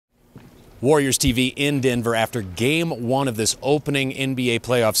Warriors TV in Denver after game one of this opening NBA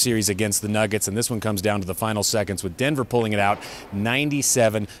playoff series against the Nuggets, and this one comes down to the final seconds with Denver pulling it out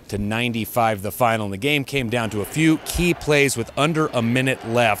 97-95 the final. And the game came down to a few key plays with under a minute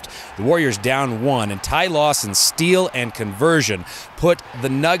left. The Warriors down one, and Ty Lawson's steal and conversion put the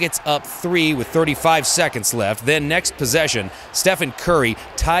Nuggets up 3 with 35 seconds left. Then next possession, Stephen Curry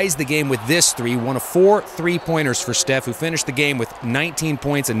ties the game with this three, one of 4 3-pointers for Steph, who finished the game with 19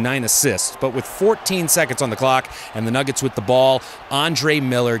 points and 9 assists. But with 14 seconds on the clock and the Nuggets with the ball, Andre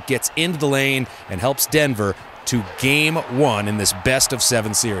Miller gets into the lane and helps Denver to game one in this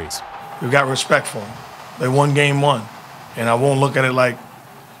best-of-7 series. We've got respect for them. They won game one, and I won't look at it like,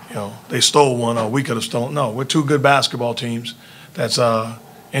 they stole one or we could have stolen. No, we're two good basketball teams that's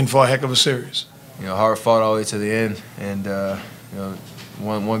in for a heck of a series. Hard fought all the way to the end, and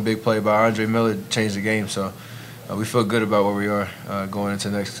one big play by Andre Miller changed the game. So we feel good about where we are going into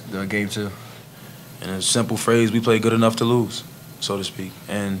next game two. In a simple phrase, we played good enough to lose, so to speak.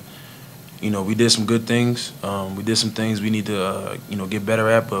 And we did some good things. We did some things we need to get better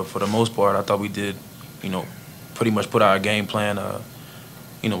at. But for the most part, I thought we did pretty much put our game plan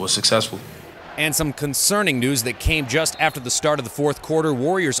was successful. And some concerning news that came just after the start of the fourth quarter.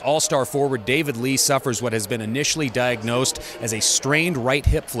 Warriors all-star forward David Lee suffers what has been initially diagnosed as a strained right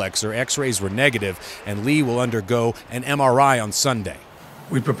hip flexor. X-rays were negative, and Lee will undergo an MRI on Sunday.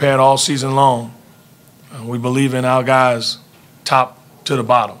 We prepared all season long. We believe in our guys top to the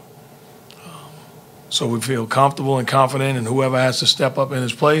bottom. So we feel comfortable and confident in whoever has to step up in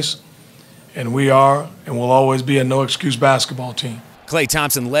his place. And we are and will always be a no-excuse basketball team. Klay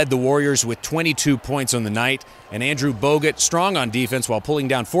Thompson led the Warriors with 22 points on the night, and Andrew Bogut strong on defense while pulling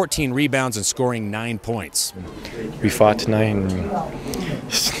down 14 rebounds and scoring 9 points. We fought tonight, and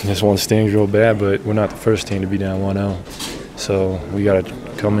this one stings real bad, but we're not the first team to be down 1-0. So we got to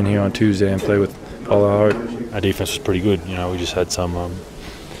come in here on Tuesday and play with all our heart. Our defense was pretty good. We just had some,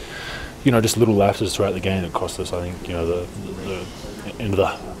 just little lapses throughout the game that cost us. I think, the end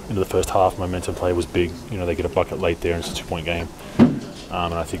of the first half, momentum play was big. They get a bucket late there, and it's a 2-point game.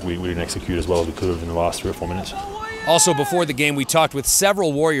 And I think we didn't execute as well as we could have in the last 3 or 4 minutes. Also before the game, we talked with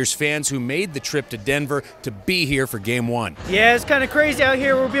several Warriors fans who made the trip to Denver to be here for game one. Yeah, it's kind of crazy out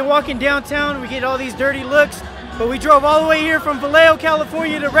here. We've been walking downtown, we get all these dirty looks, but we drove all the way here from Vallejo,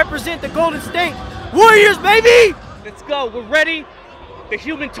 California to represent the Golden State Warriors, baby! Let's go, we're ready. The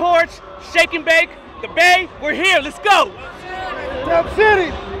Human Torch, Shake and Bake, the Bay, we're here, let's go! Dub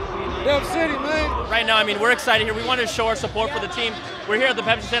City! Dub City, man. Right now, we're excited here. We want to show our support for the team. We're here at the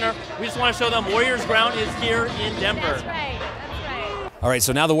Pepsi Center. We just want to show them Warriors ground is here in Denver. That's right. All right,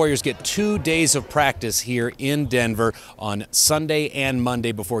 so now the Warriors get 2 days of practice here in Denver on Sunday and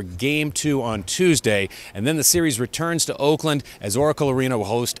Monday before Game 2 on Tuesday. And then the series returns to Oakland as Oracle Arena will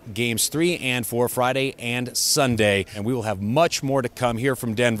host Games 3 and 4 Friday and Sunday. And we will have much more to come here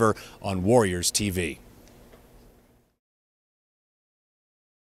from Denver on Warriors TV.